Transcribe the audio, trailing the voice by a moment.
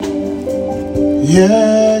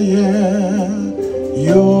Yeah, yeah,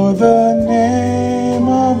 you're the name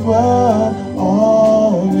above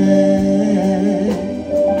all names.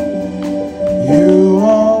 You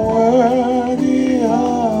are worthy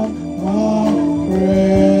of my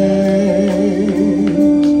praise,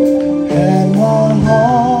 and my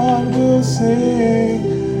heart will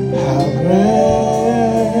sing how great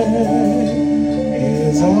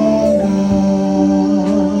is our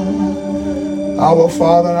God. Our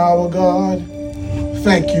Father and our God,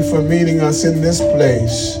 thank you for meeting us in this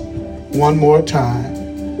place one more time.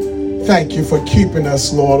 Thank you for keeping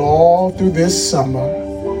us, Lord, all through this summer,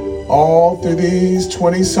 all through these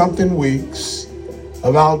 20-something weeks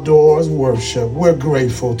of outdoors worship. We're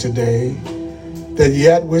grateful today that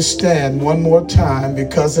yet we stand one more time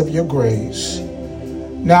because of your grace.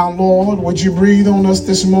 Now, Lord, would you breathe on us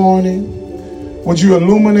this morning? Would you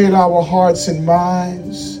illuminate our hearts and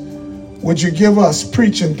minds? Would you give us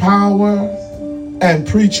preaching power and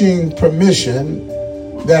preaching permission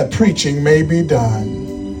that preaching may be done?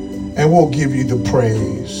 And we'll give you the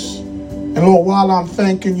praise. And Lord, while I'm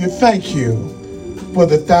thanking you, thank you for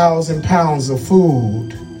the 1,000 pounds of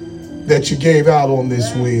food that you gave out on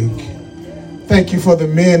this week. Thank you for the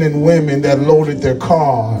men and women that loaded their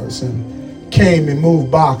cars and came and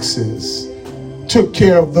moved boxes, took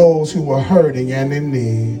care of those who were hurting and in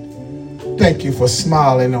need. Thank you for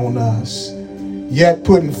smiling on us, yet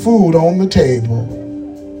putting food on the table.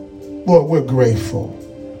 Lord, we're grateful.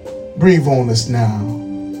 Breathe on us now.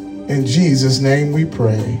 In Jesus' name we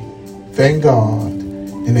pray. Thank God,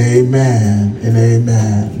 and amen and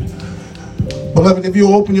amen. Beloved, if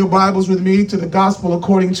you open your Bibles with me to the Gospel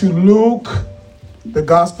according to Luke, the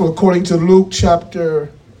Gospel according to Luke chapter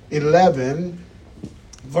 11,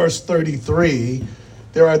 verse 33,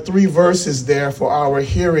 there are 3 verses there for our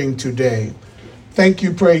hearing today. Thank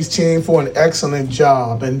you, praise team, for an excellent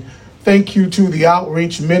job. And thank you to the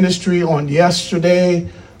outreach ministry on yesterday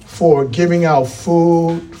for giving out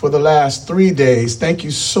food for the last 3 days. Thank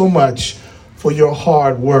you so much for your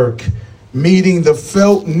hard work, meeting the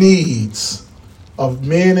felt needs of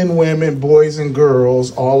men and women, boys and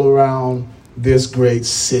girls all around this great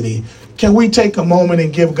city. Can we take a moment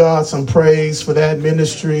and give God some praise for that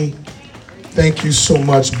ministry? Thank you so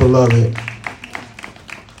much, beloved.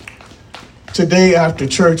 Today after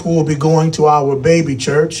church, we will be going to our baby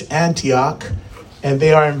church, Antioch, and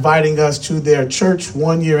they are inviting us to their church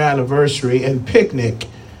 1-year anniversary and picnic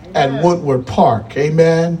at Woodward Park.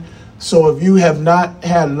 Amen. So if you have not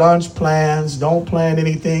had lunch plans, don't plan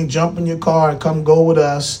anything, jump in your car and come go with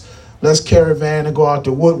us. Let's caravan and go out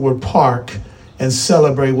to Woodward Park and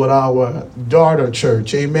celebrate with our daughter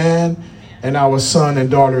church. Amen. And our son and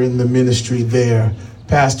daughter in the ministry there,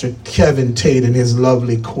 Pastor Kevin Tate and his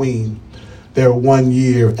lovely queen, their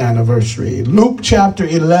 1-year anniversary. Luke chapter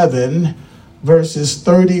 11, verses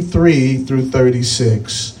 33 through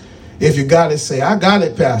 36. If you got it, say, I got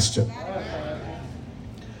it, Pastor.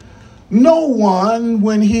 No one,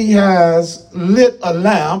 when he has lit a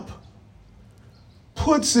lamp,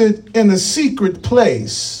 puts it in a secret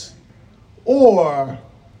place or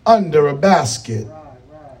under a basket,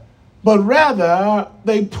 but rather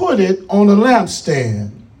they put it on a lampstand,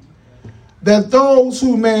 that those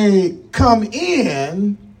who may come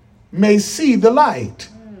in may see the light.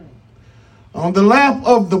 On the lamp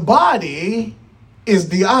of the body is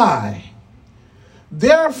the eye.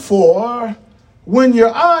 Therefore, when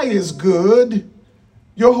your eye is good,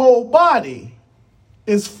 your whole body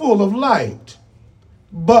is full of light.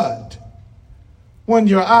 But when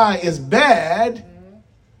your eye is bad,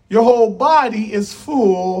 your whole body is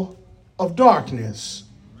full of darkness.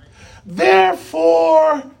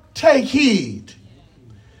 Therefore, take heed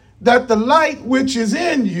that the light which is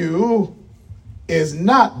in you is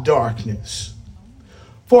not darkness.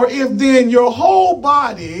 For if then your whole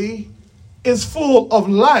body is full of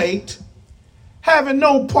light, having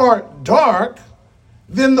no part dark,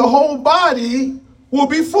 then the whole body will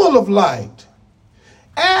be full of light.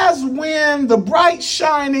 As when the bright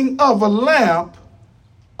shining of a lamp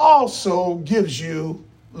also gives you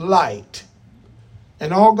light.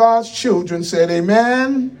 And all God's children said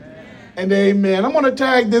amen, and amen. I'm going to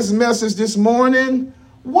tag this message this morning.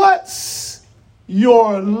 What's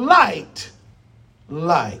your light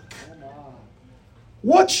like?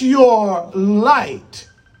 What's your light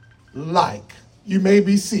like? You may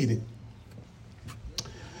be seated.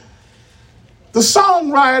 The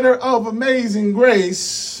songwriter of Amazing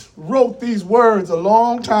Grace wrote these words a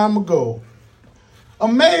long time ago.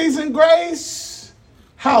 Amazing grace,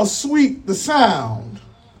 how sweet the sound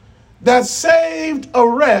that saved a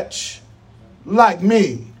wretch like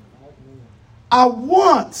me. I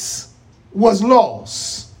once was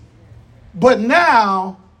lost, but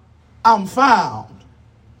now I'm found.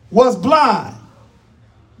 Was blind,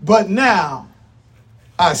 but now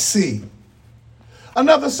I see.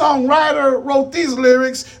 Another songwriter wrote these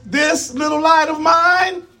lyrics: this little light of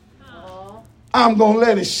mine, I'm going to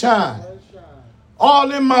let it shine.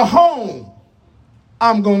 All in my home,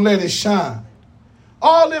 I'm going to let it shine.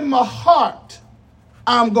 All in my heart,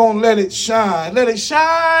 I'm going to let it shine. Let it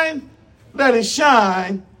shine, let it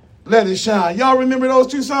shine, let it shine. Y'all remember those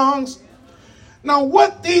two songs? Now,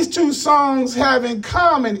 what these two songs have in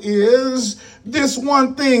common is this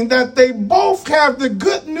one thing, that they both have the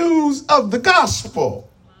good news of the gospel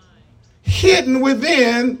hidden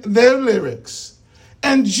within their lyrics.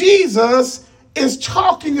 And Jesus is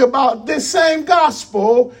talking about this same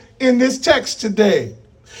gospel in this text today.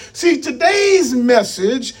 See, today's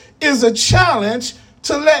message is a challenge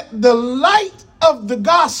to let the light of the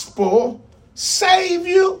gospel save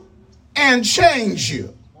you and change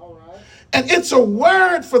you. And it's a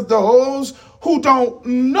word for those who don't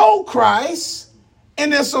know Christ,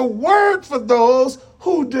 and it's a word for those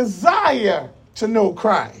who desire to know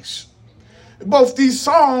Christ. Both these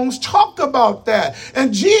songs talk about that.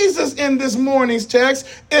 And Jesus in this morning's text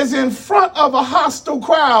is in front of a hostile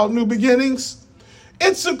crowd, New Beginnings.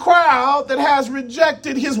 It's a crowd that has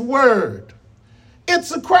rejected his word.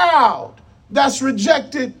 It's a crowd that's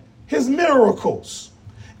rejected his miracles.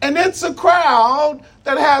 And it's a crowd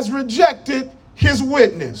that has rejected his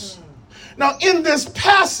witness. Now, in this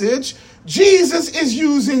passage, Jesus is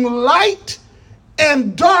using light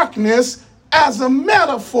and darkness as a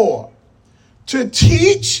metaphor to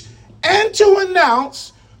teach and to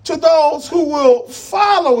announce to those who will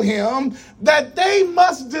follow him that they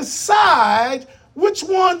must decide which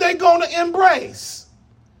one they're going to embrace.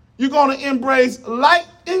 You're going to embrace light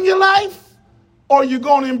in your life, or you're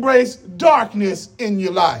going to embrace darkness in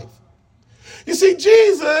your life. You see,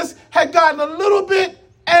 Jesus had gotten a little bit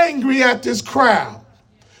angry at this crowd,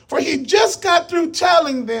 for he just got through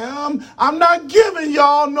telling them, I'm not giving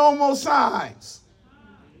y'all no more signs.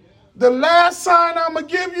 The last sign I'm going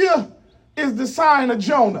to give you is the sign of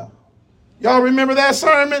Jonah. Y'all remember that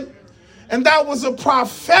sermon? And that was a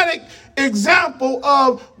prophetic example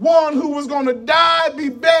of one who was going to die, be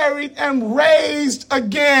buried, and raised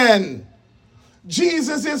again.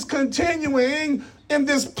 Jesus is continuing in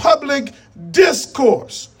this public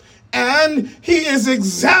discourse, and he is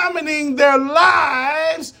examining their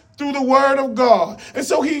lives through the word of God. And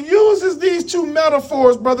so he uses these two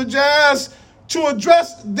metaphors, Brother Jazz, to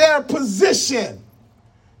address their position.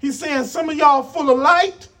 He's saying some of y'all full of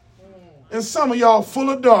light and some of y'all full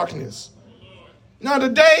of darkness. Now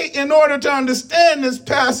today, in order to understand this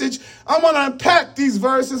passage, I'm going to unpack these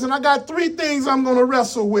verses, and I got three things I'm going to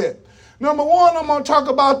wrestle with. Number one, I'm going to talk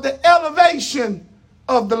about the elevation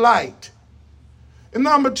of the light. And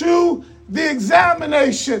number two, the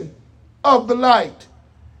examination of the light.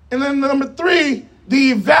 And then number three,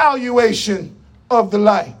 the evaluation of the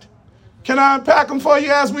light. Can I unpack them for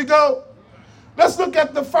you as we go? Let's look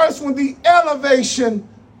at the first one, the elevation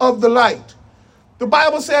of the light. The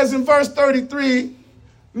Bible says in verse 33,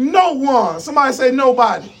 no one, somebody say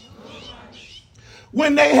nobody,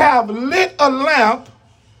 when they have lit a lamp,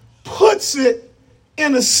 puts it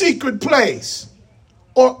in a secret place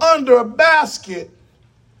or under a basket,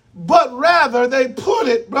 but rather they put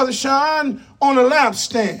it, Brother Sean, on a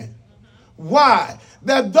lampstand. Why?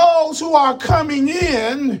 That those who are coming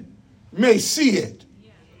in may see it.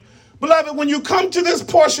 Beloved, when you come to this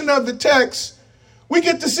portion of the text, we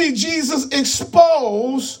get to see Jesus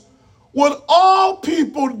expose what all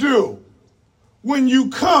people do when you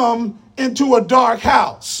come into a dark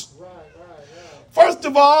house. First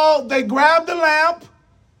of all, they grab the lamp,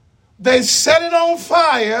 they set it on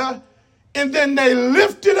fire, and then they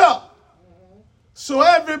lift it up so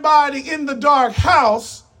everybody in the dark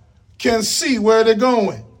house can see where they're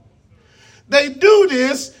going. They do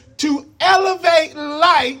this to elevate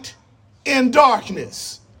light in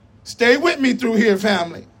darkness. Stay with me through here,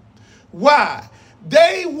 family. Why?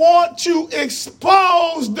 They want to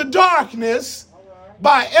expose the darkness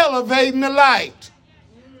by elevating the light.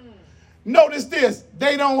 Notice this.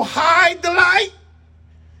 They don't hide the light.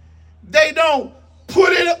 They don't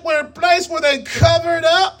put it in a place where they cover it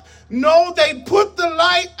up. No, they put the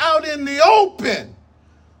light out in the open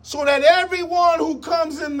so that everyone who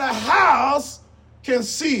comes in the house can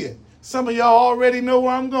see it. Some of y'all already know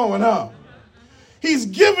where I'm going, huh? He's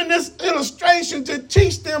giving this illustration to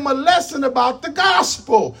teach them a lesson about the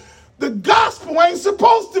gospel. The gospel ain't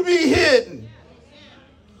supposed to be hidden.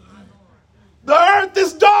 The earth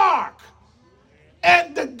is dark,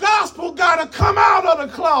 and the gospel got to come out of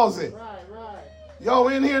the closet. Y'all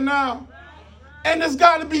in here now? And it's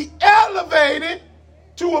got to be elevated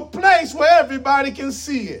to a place where everybody can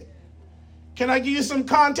see it. Can I give you some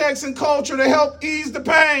context and culture to help ease the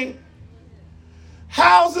pain?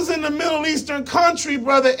 Houses in the Middle Eastern country,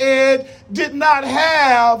 Brother Ed, did not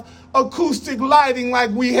have acoustic lighting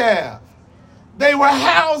like we have. They were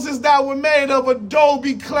houses that were made of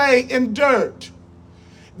adobe clay and dirt.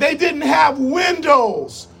 They didn't have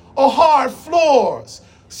windows or hard floors.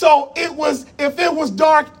 So if it was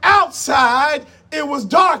dark outside, it was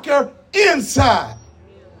darker inside.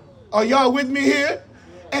 Are y'all with me here?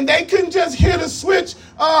 And they couldn't just hit a switch,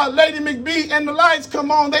 Lady McBee, and the lights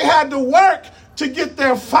come on. They had to work to get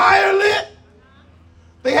their fire lit.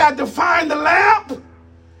 They had to find the lamp.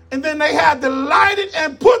 And then they had to light it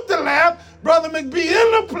and put the lamp, Brother McBee,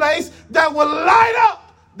 in a place that would light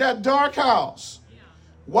up that dark house.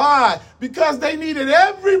 Why? Because they needed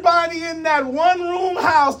everybody in that one-room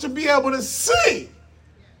house to be able to see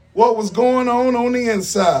what was going on the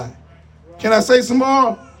inside. Can I say some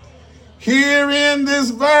more? Here in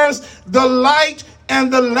this verse, the light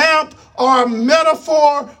and the lamp are a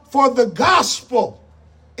metaphor for the gospel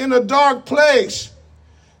in a dark place.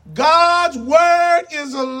 God's word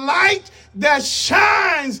is a light that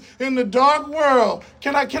shines in the dark world.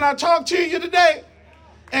 Can I talk to you today?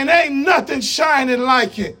 And ain't nothing shining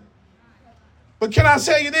like it. But can I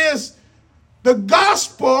tell you this? The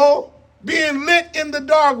gospel being lit in the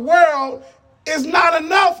dark world is not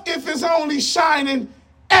enough if it's only shining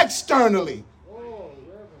externally.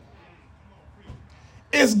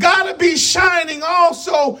 It's got to be shining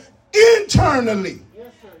also internally.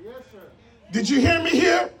 Yes, sir. Yes, sir. Did you hear me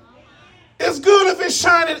here? It's good if it's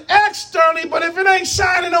shining externally, but if it ain't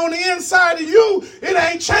shining on the inside of you, it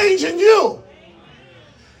ain't changing you.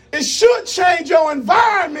 It should change your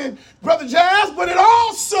environment, Brother Jazz, but it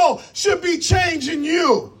also should be changing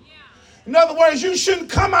you. In other words, you shouldn't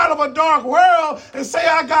come out of a dark world and say,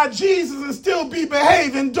 I got Jesus, and still be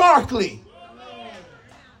behaving darkly.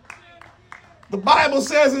 The Bible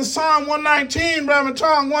says in Psalm 119, Reverend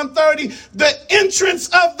Tom 130, the entrance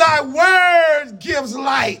of thy word gives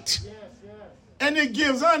light. And it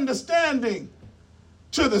gives understanding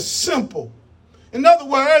to the simple. In other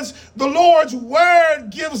words, the Lord's word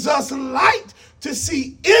gives us light to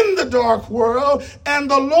see in the dark world, and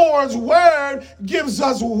the Lord's word gives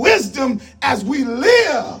us wisdom as we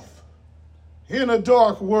live in a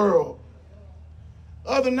dark world.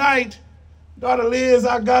 Other night, daughter Liz,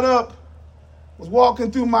 I got up, was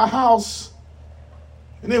walking through my house,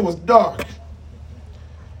 and it was dark.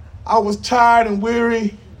 I was tired and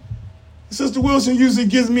weary. Sister Wilson usually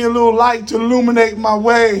gives me a little light to illuminate my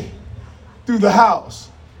way through the house.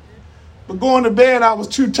 But going to bed, I was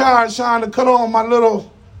too tired trying to cut on my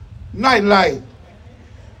little night light.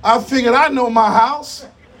 I figured I know my house.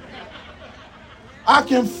 I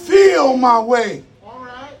can feel my way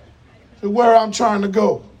to where I'm trying to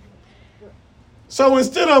go. So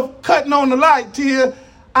instead of cutting on the light here,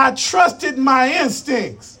 I trusted my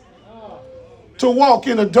instincts to walk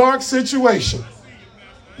in a dark situation.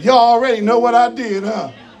 Y'all already know what I did,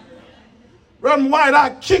 huh? Reverend White,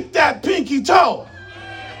 I kicked that pinky toe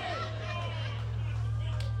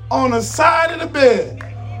on the side of the bed.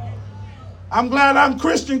 I'm glad I'm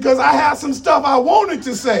Christian because I had some stuff I wanted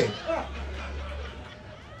to say.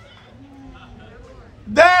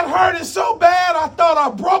 That hurted so bad I thought I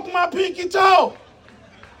broke my pinky toe.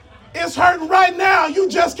 It's hurting right now. You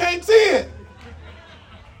just can't see it.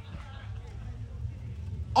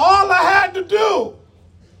 All I had to do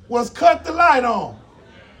was cut the light on,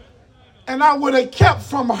 and I would have kept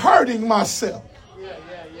from hurting myself. Yeah.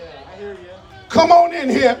 I hear you. Come on in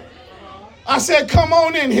here. I said, come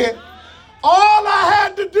on in here. All I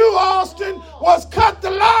had to do, Austin, was cut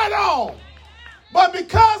the light on. But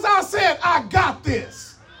because I said, I got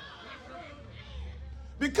this.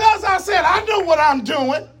 Because I said, I know what I'm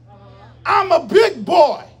doing. I'm a big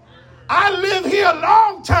boy. I live here a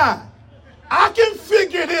long time. I can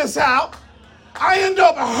figure this out. I end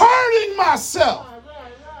up hurting myself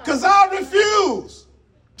because I refuse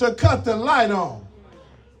to cut the light on.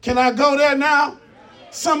 Can I go there now?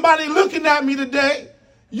 Somebody looking at me today,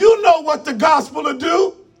 you know what the gospel will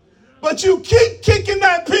do, but you keep kicking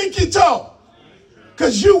that pinky toe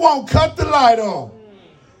because you won't cut the light on.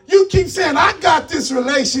 You keep saying, I got this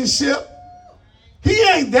relationship. He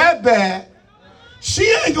ain't that bad. She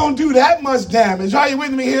ain't going to do that much damage. Are you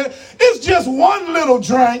with me here? It's just one little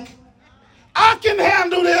drink. I can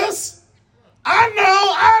handle this. I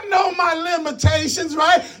know my limitations,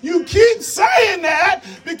 right? You keep saying that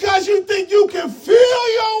because you think you can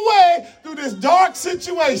feel your way through this dark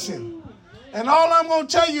situation. And all I'm going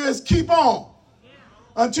to tell you is keep on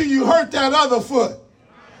until you hurt that other foot.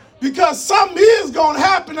 Because something is going to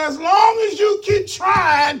happen as long as you keep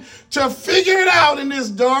trying to figure it out in this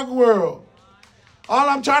dark world. All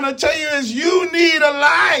I'm trying to tell you is you need a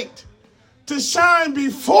light to shine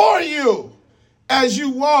before you as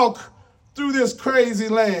you walk through this crazy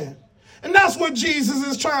land. And that's what Jesus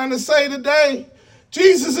is trying to say today.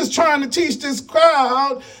 Jesus is trying to teach this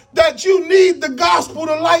crowd that you need the gospel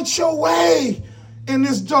to light your way in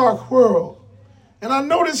this dark world. And I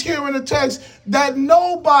notice here in the text that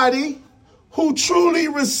nobody who truly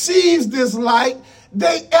receives this light,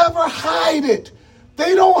 they ever hide it.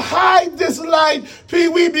 They don't hide this light,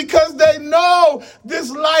 Pee-wee, because they know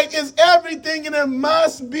this light is everything and it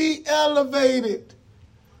must be elevated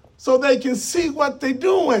so they can see what they're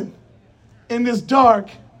doing in this dark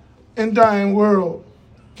and dying world.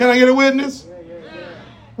 Can I get a witness?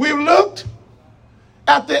 We've looked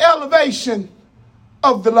at the elevation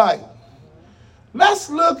of the light. Let's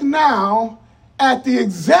look now at the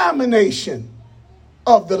examination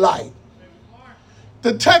of the light.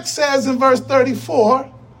 The text says in verse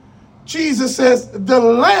 34, Jesus says, the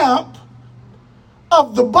lamp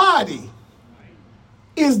of the body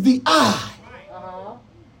is the eye.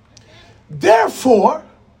 Therefore,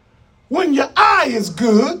 when your eye is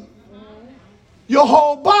good, your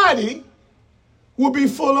whole body will be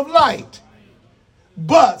full of light.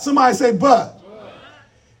 But, somebody say but.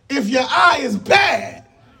 If your eye is bad,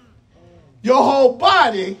 your whole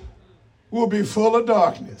body will be full of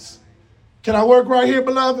darkness. Can I work right here,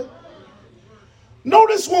 beloved?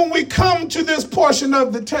 Notice when we come to this portion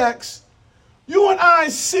of the text, you and I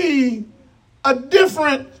see a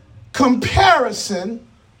different comparison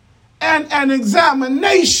and an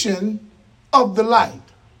examination of the light.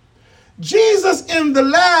 Jesus in the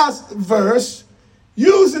last verse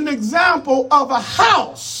used an example of a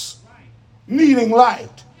house needing light.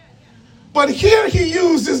 But here he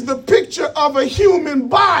uses the picture of a human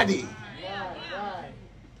body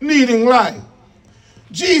needing light.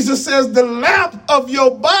 Jesus says the lamp of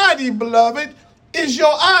your body, beloved, is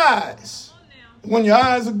your eyes. When your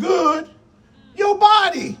eyes are good, your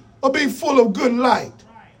body will be full of good light.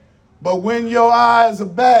 But when your eyes are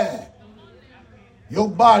bad, your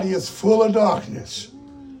body is full of darkness.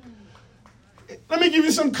 Let me give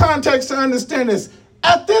you some context to understand this.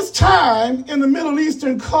 At this time in the Middle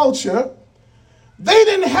Eastern culture, they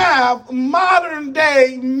didn't have modern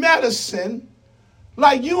day medicine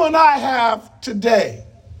like you and I have today.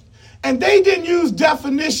 And they didn't use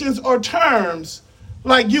definitions or terms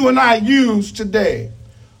like you and I use today.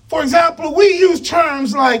 For example, we use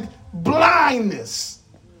terms like blindness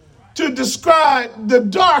to describe the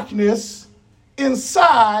darkness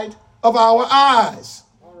inside of our eyes.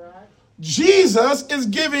 Jesus is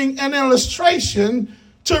giving an illustration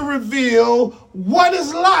to reveal what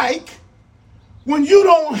it's like when you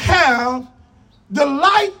don't have the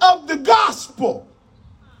light of the gospel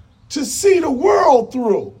to see the world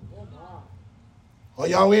through. Are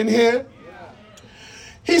y'all in here?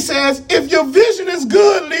 He says, if your vision is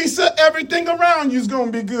good, Lisa, everything around you is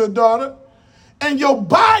going to be good, daughter. And your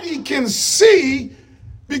body can see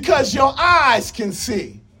because your eyes can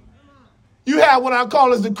see. You have what I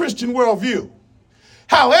call as the Christian worldview.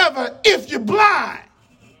 However, if you're blind,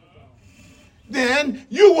 then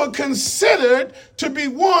you were considered to be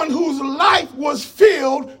one whose life was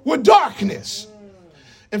filled with darkness.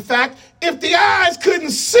 In fact, if the eyes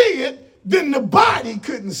couldn't see it, then the body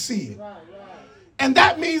couldn't see it. And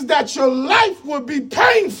that means that your life would be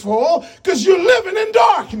painful because you're living in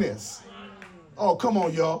darkness. Oh, come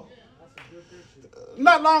on, y'all.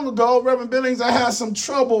 Not long ago, Reverend Billings, I had some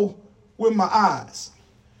trouble with my eyes.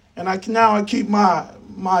 And I keep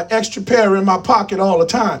my extra pair in my pocket all the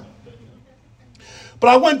time. But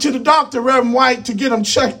I went to the doctor, Reverend White, to get him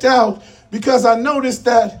checked out because I noticed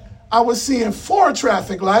that I was seeing 4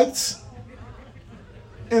 traffic lights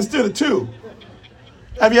instead of 2.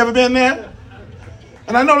 Have you ever been there?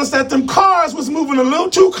 And I noticed that them cars was moving a little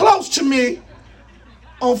too close to me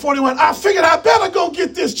on 41. I figured I better go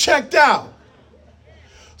get this checked out.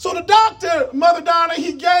 So the doctor, Mother Donna,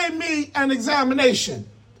 he gave me an examination.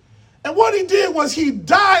 And what he did was he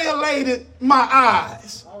dilated my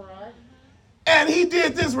eyes. And he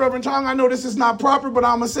did this, Reverend Tong. I know this is not proper, but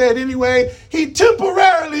I'm going to say it anyway. He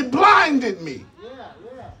temporarily blinded me.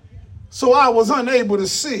 So I was unable to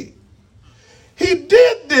see. He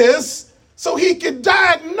did this so he could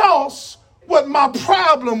diagnose what my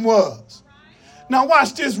problem was. Now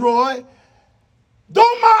watch this, Roy.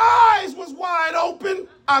 Though my eyes was wide open,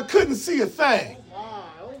 I couldn't see a thing.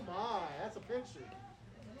 Oh my, that's a picture.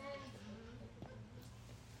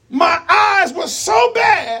 My eyes were so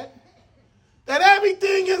bad that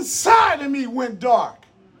everything inside of me went dark.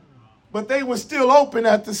 but they were still open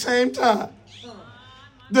at the same time.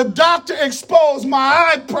 The doctor exposed my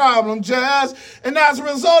eye problem, Jazz, and as a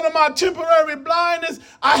result of my temporary blindness,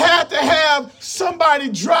 I had to have somebody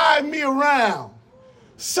drive me around.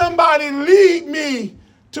 Somebody lead me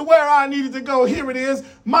to where I needed to go. Here it is.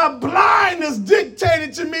 My blindness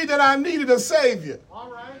dictated to me that I needed a Savior. All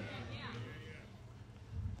right.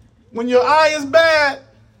 When your eye is bad,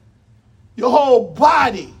 your whole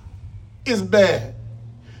body is bad.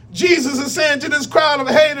 Jesus is saying to this crowd of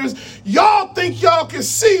haters, y'all think y'all can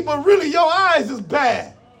see, but really your eyes is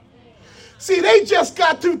bad. See, they just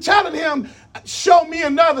got through telling him, show me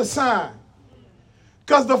another sign.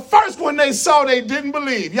 Because the first one they saw, they didn't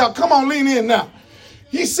believe. Y'all, come on, lean in now.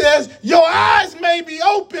 He says, your eyes may be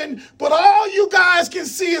open, but all you guys can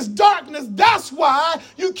see is darkness. That's why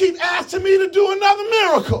you keep asking me to do another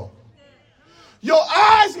miracle. Your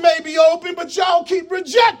eyes may be open, but y'all keep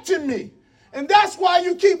rejecting me. And that's why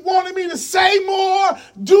you keep wanting me to say more,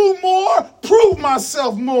 do more, prove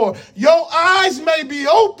myself more. Your eyes may be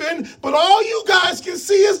open, but all you guys can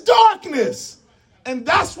see is darkness. And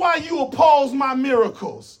that's why you oppose my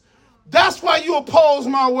miracles. That's why you oppose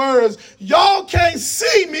my words. Y'all can't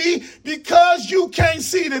see me because you can't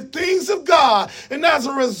see the things of God. And as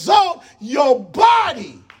a result, your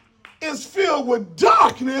body is filled with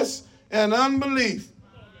darkness and unbelief.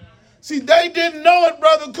 See, they didn't know it,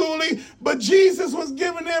 Brother Cooley, but Jesus was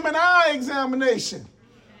giving them an eye examination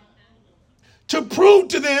to prove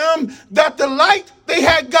to them that the light they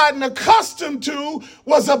had gotten accustomed to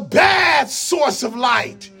was a bad source of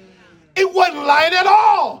light. It wasn't light at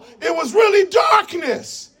all. It was really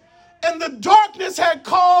darkness. And the darkness had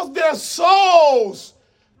caused their souls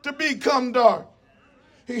to become dark.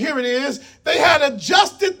 Here it is. They had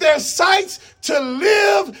adjusted their sights to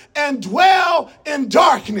live and dwell in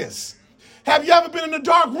darkness. Have you ever been in a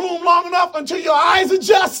dark room long enough until your eyes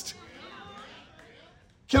adjust?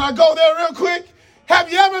 Can I go there real quick?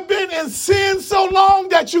 Have you ever been in sin so long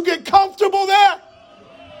that you get comfortable there?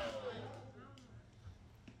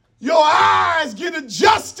 Your eyes get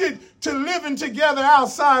adjusted to living together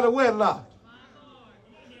outside of wedlock.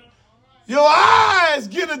 Your eyes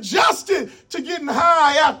get adjusted to getting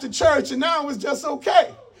high after church, and now it's just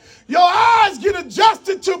okay. Your eyes get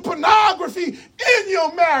adjusted to pornography in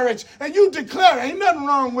your marriage, and you declare, ain't nothing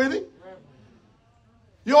wrong with it.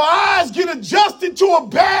 Your eyes get adjusted to a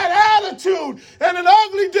bad attitude and an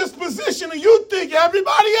ugly disposition, and you think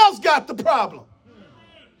everybody else got the problem.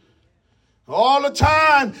 All the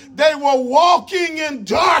time, they were walking in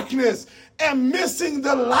darkness and missing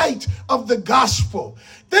the light of the gospel.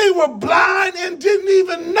 They were blind and didn't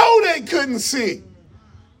even know they couldn't see.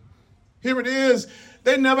 Here it is.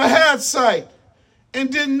 They never had sight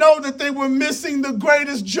and didn't know that they were missing the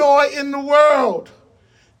greatest joy in the world.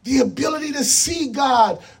 The ability to see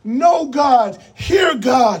God, know God, hear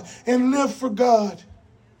God, and live for God.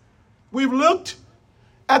 We've looked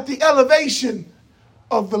at the elevation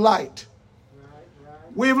of the light.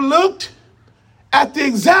 We've looked at the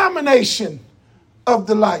examination of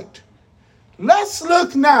the light. Let's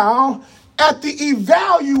look now at the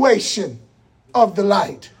evaluation of the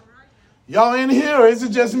light. Y'all in here, or is it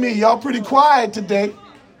just me? Y'all pretty quiet today.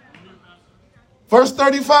 Verse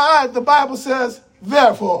 35, the Bible says,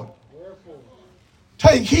 therefore,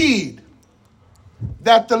 take heed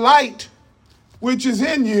that the light which is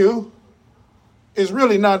in you is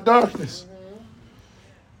really not darkness.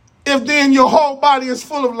 If then your whole body is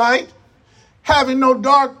full of light, having no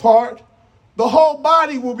dark part, the whole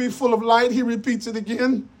body will be full of light, he repeats it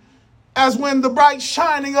again, as when the bright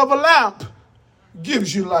shining of a lamp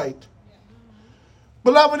gives you light.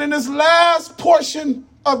 Beloved, in this last portion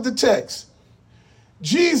of the text,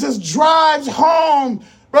 Jesus drives home,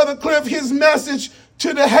 Brother Cliff, his message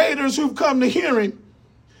to the haters who've come to hear him.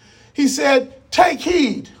 He said, take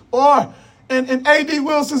heed, or in A.D.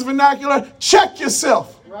 Wilson's vernacular, check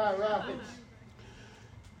yourself. Right.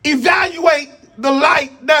 Evaluate the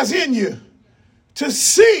light that's in you to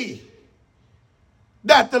see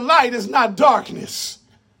that the light is not darkness.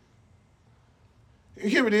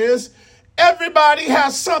 Here it is. Everybody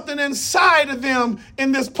has something inside of them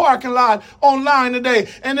in this parking lot online today,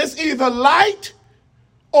 and it's either light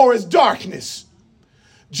or it's darkness.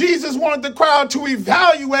 Jesus wanted the crowd to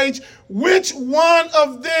evaluate which one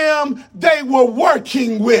of them they were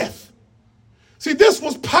working with. See, this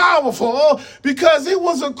was powerful because it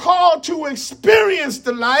was a call to experience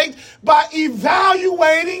the light by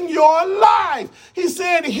evaluating your life. He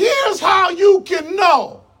said, here's how you can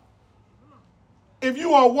know if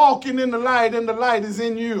you are walking in the light and the light is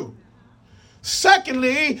in you.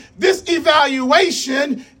 Secondly, this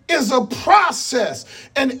evaluation is a process,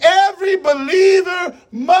 and every believer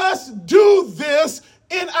must do this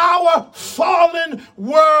in our fallen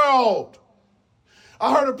world.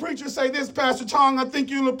 I heard a preacher say this, Pastor Tong, I think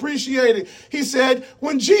you'll appreciate it. He said,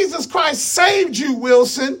 when Jesus Christ saved you,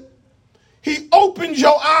 Wilson, he opened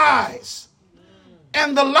your eyes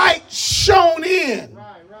and the light shone in. Right.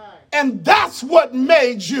 And that's what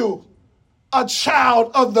made you a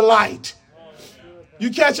child of the light. You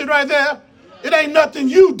catch it right there? It ain't nothing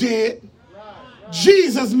you did.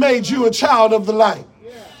 Jesus made you a child of the light.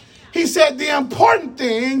 He said the important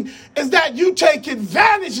thing is that you take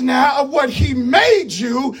advantage now of what he made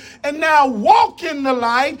you and now walk in the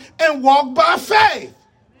light and walk by faith.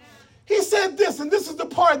 He said this, and this is the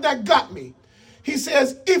part that got me. He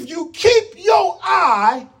says, if you keep your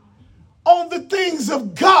eye on the things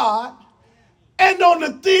of God and on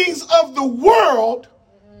the things of the world,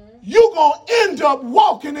 you're going to end up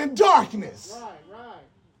walking in darkness. Right.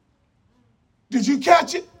 Did you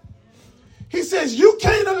catch it? He says you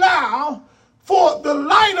can't allow for the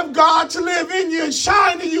light of God to live in you and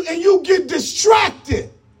shine in you, and you get distracted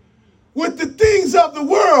with the things of the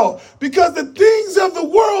world, because the things of the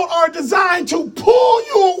world are designed to pull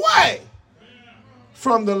you away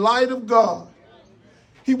from the light of God.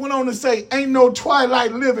 He went on to say, ain't no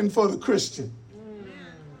twilight living for the Christian.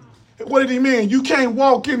 What did he mean? You can't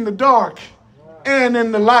walk in the dark and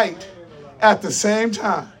in the light at the same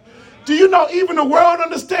time. Do you know even the world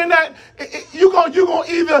understand that? You're going to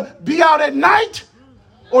either be out at night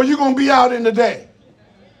or you're going to be out in the day.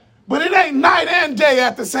 But it ain't night and day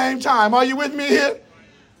at the same time. Are you with me here?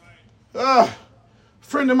 A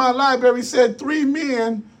friend in my library said 3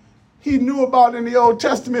 men he knew about in the Old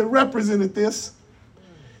Testament represented this.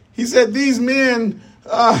 He said these men,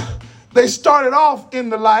 they started off in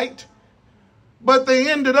the light, but they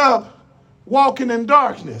ended up walking in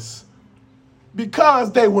darkness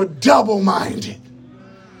because they were double-minded.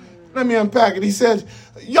 Let me unpack it. He said,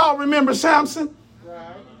 y'all remember Samson?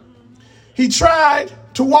 Right. He tried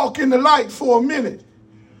to walk in the light for a minute,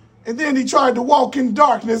 and then he tried to walk in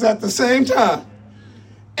darkness at the same time.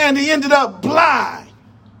 And he ended up blind,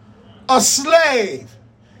 a slave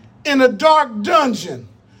in a dark dungeon,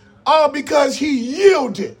 all because he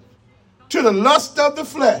yielded to the lust of the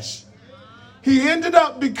flesh. He ended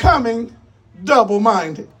up becoming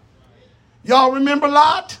double-minded. Y'all remember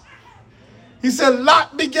Lot? He said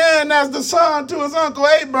Lot began as the son to his uncle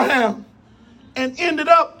Abraham and ended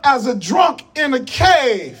up as a drunk in a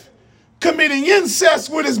cave, committing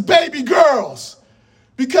incest with his baby girls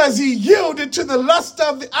because he yielded to the lust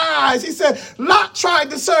of the eyes. He said Lot tried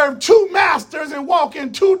to serve 2 masters and walk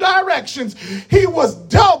in 2 directions. He was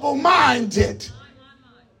double-minded.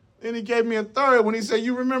 Then he gave me a third when he said,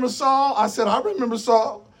 you remember Saul? I said, I remember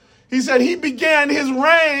Saul. He said he began his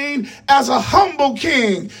reign as a humble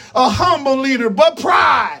king, a humble leader, but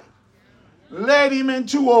pride led him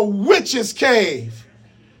into a witch's cave.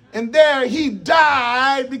 And there he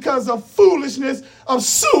died because of foolishness, of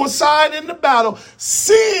suicide in the battle.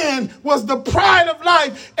 Sin was the pride of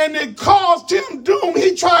life, and it caused him doom.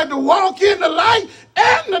 He tried to walk in the light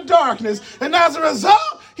and the darkness. And as a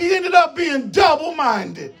result, he ended up being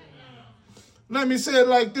double-minded. Let me say it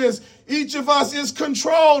like this. Each of us is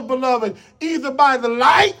controlled, beloved, either by the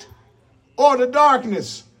light or the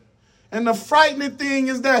darkness. And the frightening thing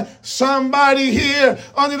is that somebody here,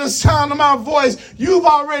 under the sound of my voice, you've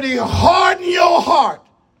already hardened your heart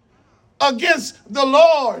against the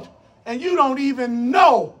Lord, and you don't even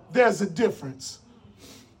know there's a difference.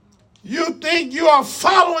 You think you are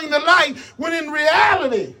following the light when in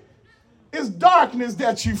reality it's darkness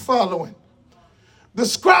that you're following. The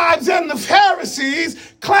scribes and the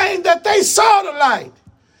Pharisees claimed that they saw the light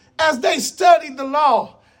as they studied the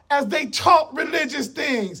law, as they taught religious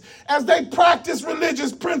things, as they practiced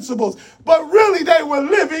religious principles, but really they were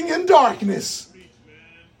living in darkness.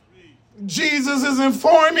 Jesus is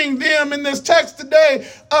informing them in this text today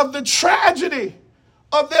of the tragedy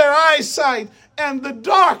of their eyesight and the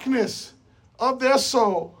darkness of their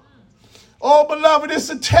soul. Oh, beloved, it's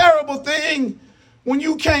a terrible thing when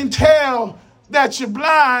you can't tell that you're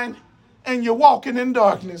blind and you're walking in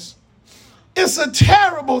darkness. It's a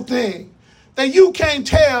terrible thing that you can't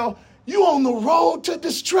tell you're on the road to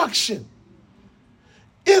destruction.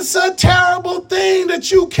 It's a terrible thing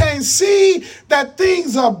that you can't see that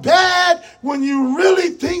things are bad when you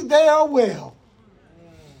really think they are well.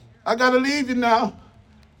 I got to leave you now,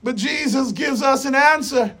 but Jesus gives us an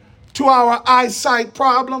answer to our eyesight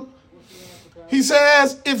problem. He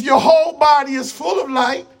says, if your whole body is full of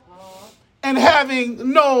light and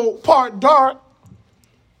having no part dark,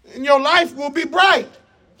 and your life will be bright,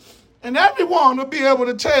 and everyone will be able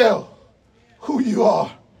to tell who you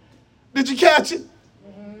are. Did you catch it?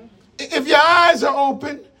 If your eyes are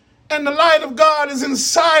open and the light of God is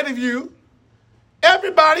inside of you,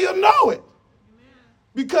 everybody will know it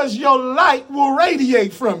because your light will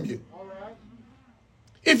radiate from you.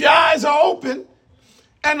 If your eyes are open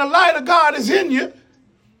and the light of God is in you,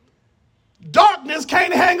 darkness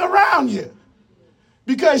can't hang around you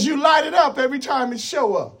because you light it up every time it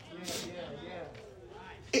show up.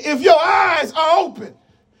 If your eyes are open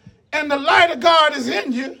and the light of God is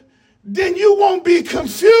in you, then you won't be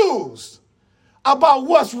confused about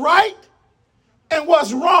what's right and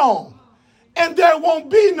what's wrong. And there won't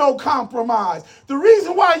be no compromise. The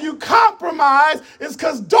reason why you compromise is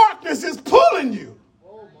because darkness is pulling you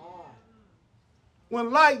when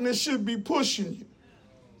lightness should be pushing you.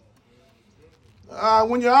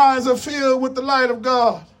 When your eyes are filled with the light of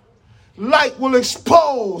God, light will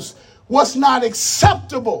expose what's not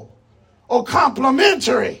acceptable or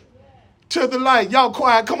complementary to the light. Y'all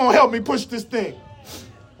quiet. Come on, help me push this thing.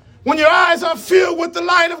 When your eyes are filled with the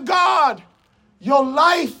light of God, your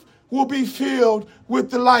life will be filled with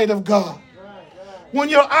the light of God. When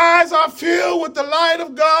your eyes are filled with the light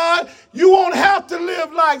of God, you won't have to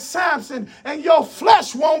live like Samson, and your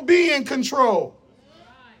flesh won't be in control.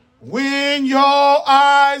 When your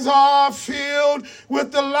eyes are filled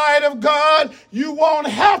with the light of God, you won't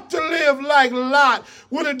have to live like Lot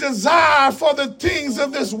with a desire for the things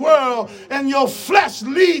of this world and your flesh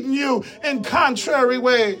leading you in contrary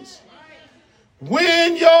ways.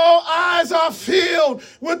 When your eyes are filled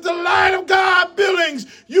with the light of God, Billings,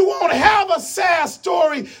 you won't have a sad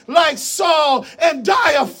story like Saul and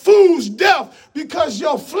die a fool's death because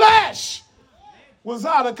your flesh was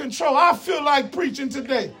out of control. I feel like preaching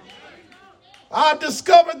today. I've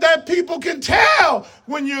discovered that people can tell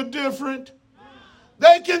when you're different.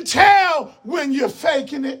 They can tell when you're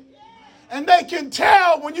faking it. And they can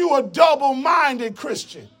tell when you're a double-minded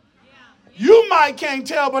Christian. You might can't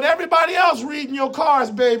tell, but everybody else reading your cards,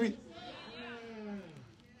 baby.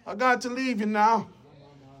 I got to leave you now.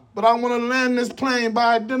 But I want to land this plane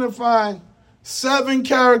by identifying 7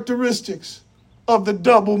 characteristics of the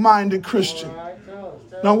double-minded Christian.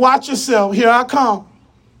 Now watch yourself. Here I come.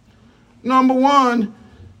 Number 1,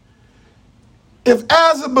 if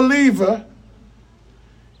as a believer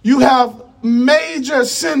you have major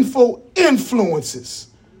sinful influences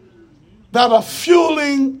that are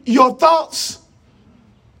fueling your thoughts,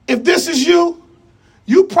 if this is you,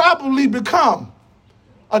 you probably become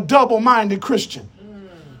a double-minded Christian.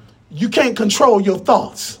 You can't control your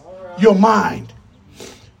thoughts, your mind.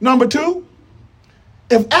 Number 2,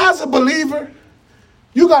 if as a believer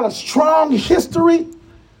you got a strong history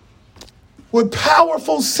with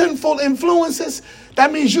powerful sinful influences,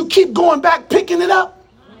 that means you keep going back picking it up.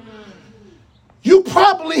 You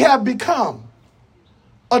probably have become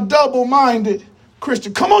a double-minded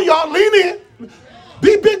Christian. Come on, y'all, lean in.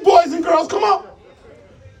 Be big boys and girls, come on.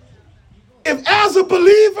 If as a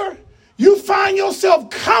believer you find yourself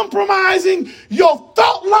compromising your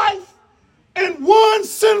thought life in one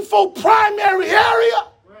sinful primary area,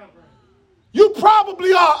 you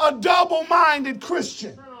probably are a double-minded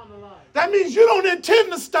Christian. That means you don't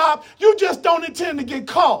intend to stop. You just don't intend to get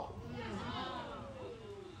caught.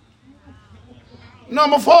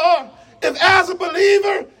 Number 4, if as a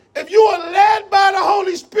believer, if you are led by the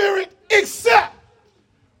Holy Spirit, except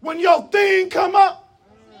when your thing come up,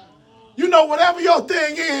 you know, whatever your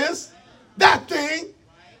thing is, that thing,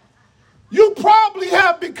 you probably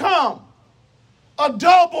have become a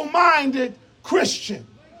double-minded Christian.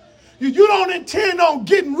 You don't intend on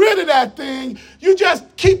getting rid of that thing. You just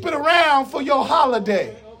keep it around for your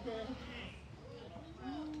holiday.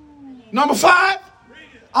 Number 5,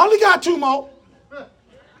 I only got 2 more.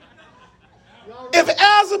 If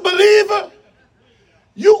as a believer,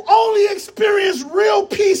 you only experience real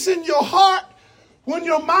peace in your heart when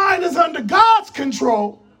your mind is under God's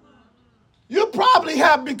control, you probably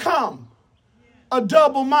have become a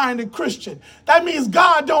double-minded Christian. That means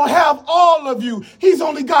God don't have all of you. He's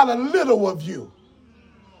only got a little of you.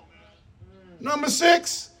 Number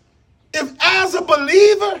 6, if as a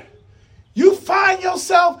believer, you find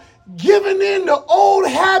yourself giving in to old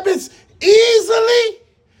habits easily,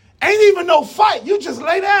 ain't even no fight. You just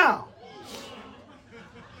lay down.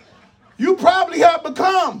 You probably have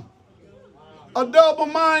become a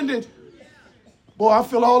double-minded. Boy, I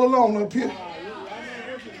feel all alone up here.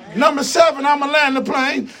 Number 7, I'm going to land the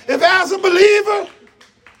plane. If as a believer,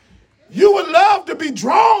 you would love to be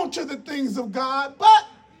drawn to the things of God, but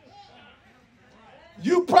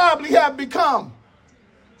you probably have become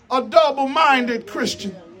a double-minded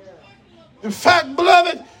Christian. In fact,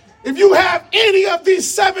 beloved, if you have any of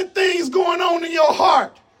these 7 things going on in your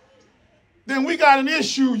heart, then we got an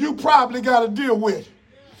issue you probably got to deal with.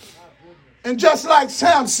 And just like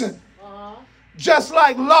Samson, just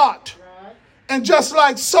like Lot, and just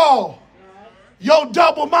like Saul, your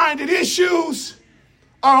double-minded issues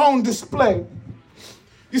are on display.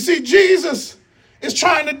 You see, Jesus is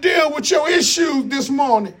trying to deal with your issues this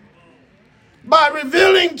morning by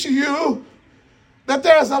revealing to you that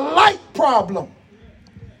there's a light problem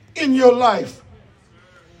in your life.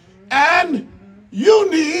 And you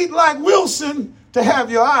need, like Wilson, to have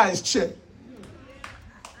your eyes checked.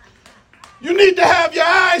 You need to have your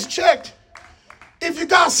eyes checked if you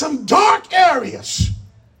got some dark areas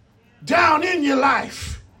down in your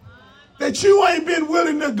life that you ain't been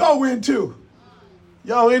willing to go into.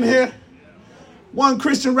 Y'all in here? One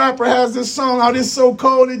Christian rapper has this song out, It's So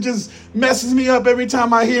Cold, it just messes me up every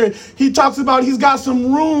time I hear it. He talks about he's got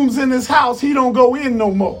some rooms in his house he don't go in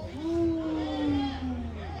no more.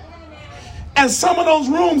 And some of those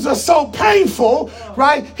rooms are so painful,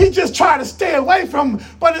 right? He just try to stay away from them.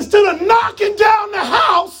 But instead of knocking down the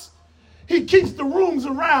house, he keeps the rooms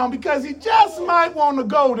around because he just might want to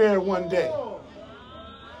go there one day.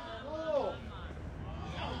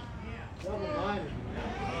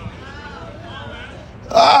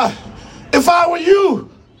 If I were you,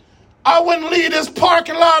 I wouldn't leave this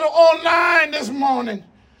parking lot online this morning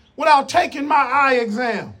without taking my eye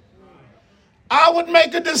exam. I would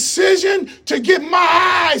make a decision to get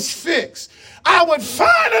my eyes fixed. I would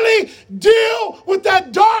finally deal with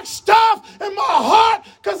that dark stuff in my heart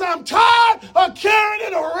because I'm tired of carrying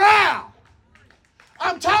it around.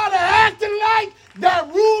 I'm tired of acting like that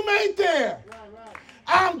room ain't there.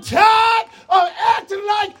 I'm tired of acting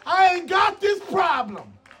like I ain't got this problem.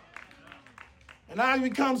 And I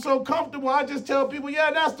become so comfortable, I just tell people,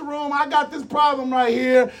 yeah, that's the room. I got this problem right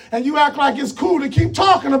here. And you act like it's cool to keep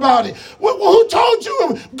talking about it. Well, who told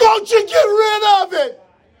you? Don't you get rid of it?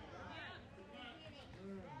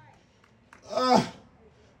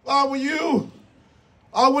 If I were you,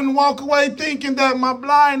 I wouldn't walk away thinking that my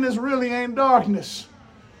blindness really ain't darkness.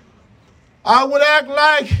 I would act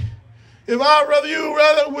like, if I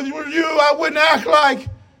rather with you, I wouldn't act like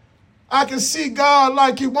I can see God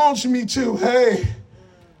like he wants me to. Hey,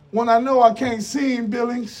 when I know I can't see him,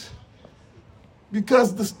 Billings,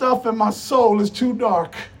 because the stuff in my soul is too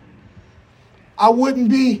dark. I wouldn't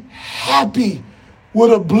be happy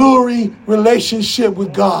with a blurry relationship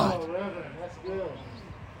with God.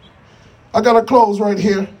 I got to close right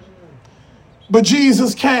here. But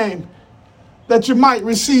Jesus came that you might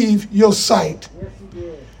receive your sight.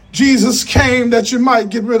 Jesus came that you might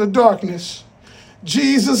get rid of darkness.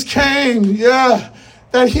 Jesus came,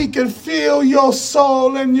 that he could fill your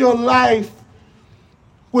soul and your life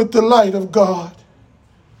with the light of God.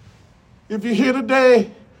 If you're here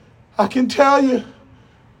today, I can tell you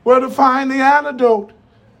where to find the antidote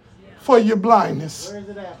for your blindness. Where is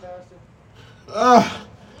it at, Pastor?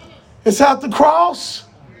 It's at the cross.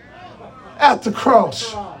 At the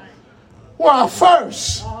cross. Where I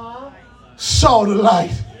first saw the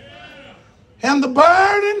light. And the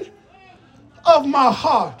burden of my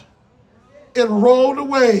heart, it rolled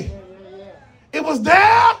away. It was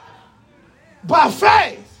there by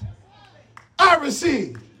faith. I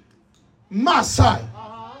received my sight.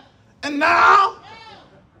 And now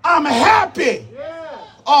I'm happy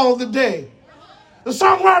all the day. The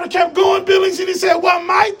songwriter kept going, Billings, and he said, what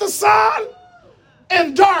might the sun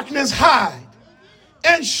and darkness hide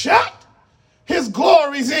and shut his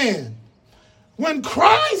glories in? When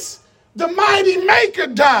Christ, the mighty maker,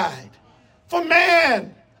 died for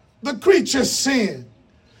man, the creature's sin.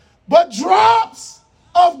 But drops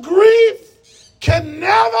of grief can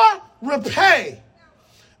never repay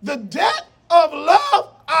the debt of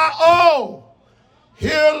love I owe.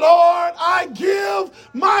 Here, Lord, I give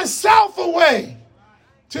myself away.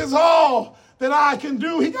 'Tis all that I can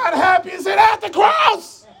do. He got happy and said, at the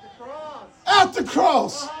cross. At the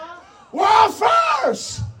cross. Where I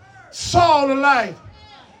first saw the light.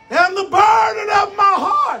 And the burden of my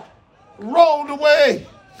heart rolled away.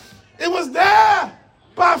 It was there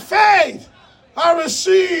by faith I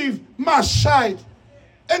received my sight.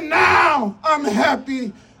 And now I'm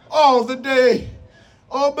happy all the day.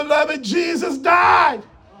 Oh, beloved, Jesus died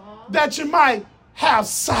that you might have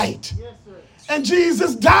sight. And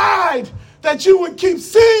Jesus died that you would keep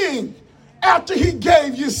seeing after he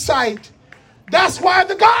gave you sight. That's why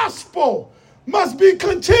the gospel must be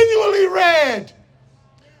continually read,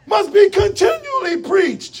 must be continually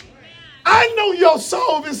preached. I know your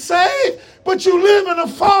soul is saved, but you live in a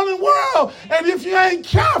fallen world. And if you ain't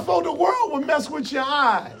careful, the world will mess with your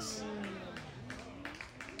eyes.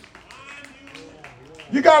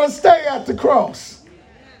 You got to stay at the cross.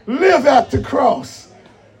 Live at the cross.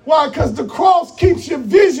 Why? Because the cross keeps your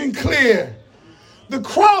vision clear. The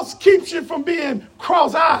cross keeps you from being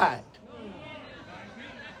cross-eyed.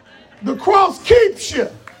 The cross keeps you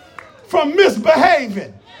from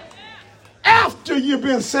misbehaving after you've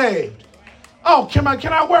been saved. Oh, can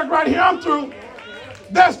I work right here? I'm through.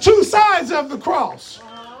 There's two sides of the cross.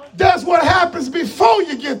 There's what happens before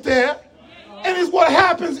you get there, and it's what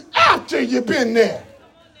happens after you've been there.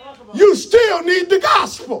 You still need the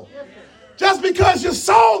gospel. Just because your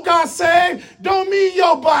soul got saved don't mean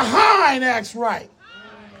your behind acts right.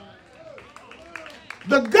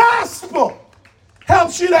 The gospel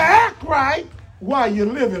helps you to act right while you're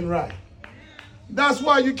living right. That's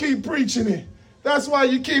why you keep preaching it. That's why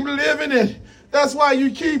you keep living it. That's why you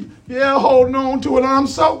keep holding on to it. I'm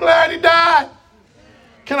so glad he died.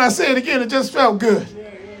 Can I say it again? It just felt good.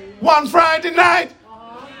 One Friday night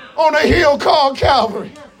on a hill called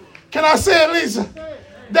Calvary. Can I say it, Lisa?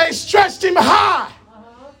 They stretched him high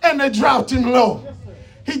and they dropped him low.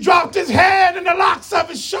 He dropped his head and the locks of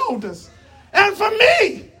his shoulders. And for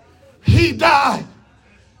me, he died.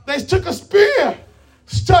 They took a spear,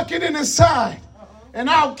 stuck it in his side, and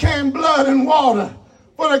out came blood and water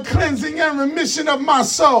for the cleansing and remission of my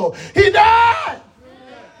soul. He died.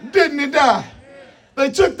 Didn't he die? They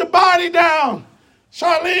took the body down,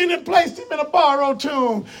 Charlene, and placed him in a borrowed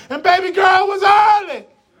tomb. And baby girl was early.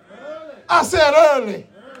 I said early.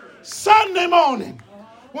 Sunday morning,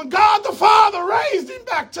 when God the Father raised him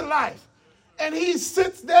back to life. And he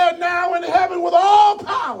sits there now in heaven with all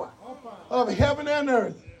power of heaven and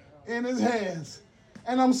earth in his hands.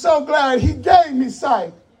 And I'm so glad he gave me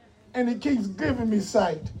sight. And he keeps giving me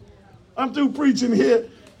sight. I'm through preaching here.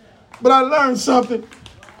 But I learned something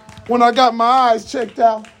when I got my eyes checked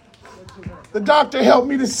out. The doctor helped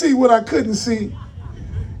me to see what I couldn't see.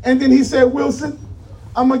 And then he said, Wilson,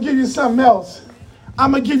 I'm going to give you something else.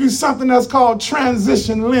 I'm going to give you something that's called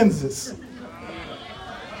transition lenses.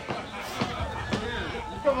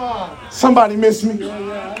 Somebody missed me.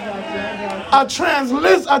 A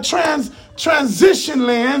transition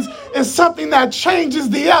lens is something that changes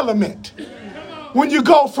the element when you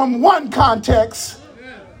go from one context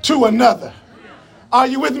to another. Are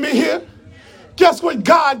you with me here? Guess what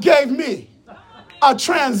God gave me? A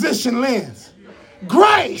transition lens.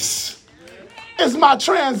 Grace is my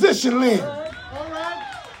transition lens.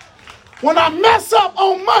 When I mess up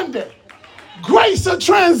on Monday, grace will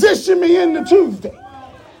transition me into Tuesday.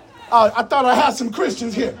 I thought I had some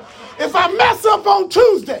Christians here. If I mess up on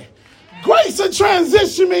Tuesday, grace will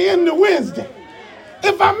transition me into Wednesday.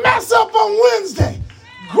 If I mess up on Wednesday,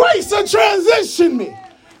 grace will transition me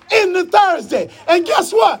into Thursday. And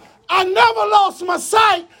guess what? I never lost my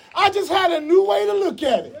sight. I just had a new way to look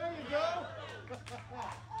at it.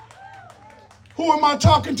 Who am I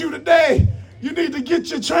talking to today? You need to get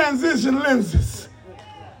your transition lenses.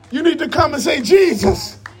 You need to come and say,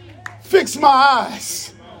 Jesus, fix my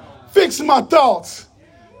eyes. Fix my thoughts.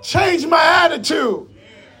 Change my attitude.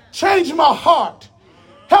 Change my heart.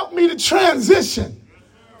 Help me to transition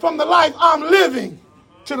from the life I'm living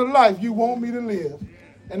to the life you want me to live.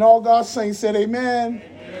 And all God's saints said amen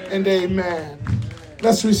and amen.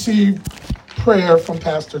 Let's receive prayer from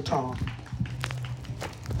Pastor Tom.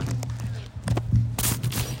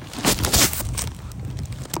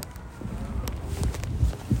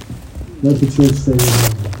 Let the church say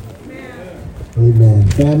amen. Amen.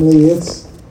 Family, it's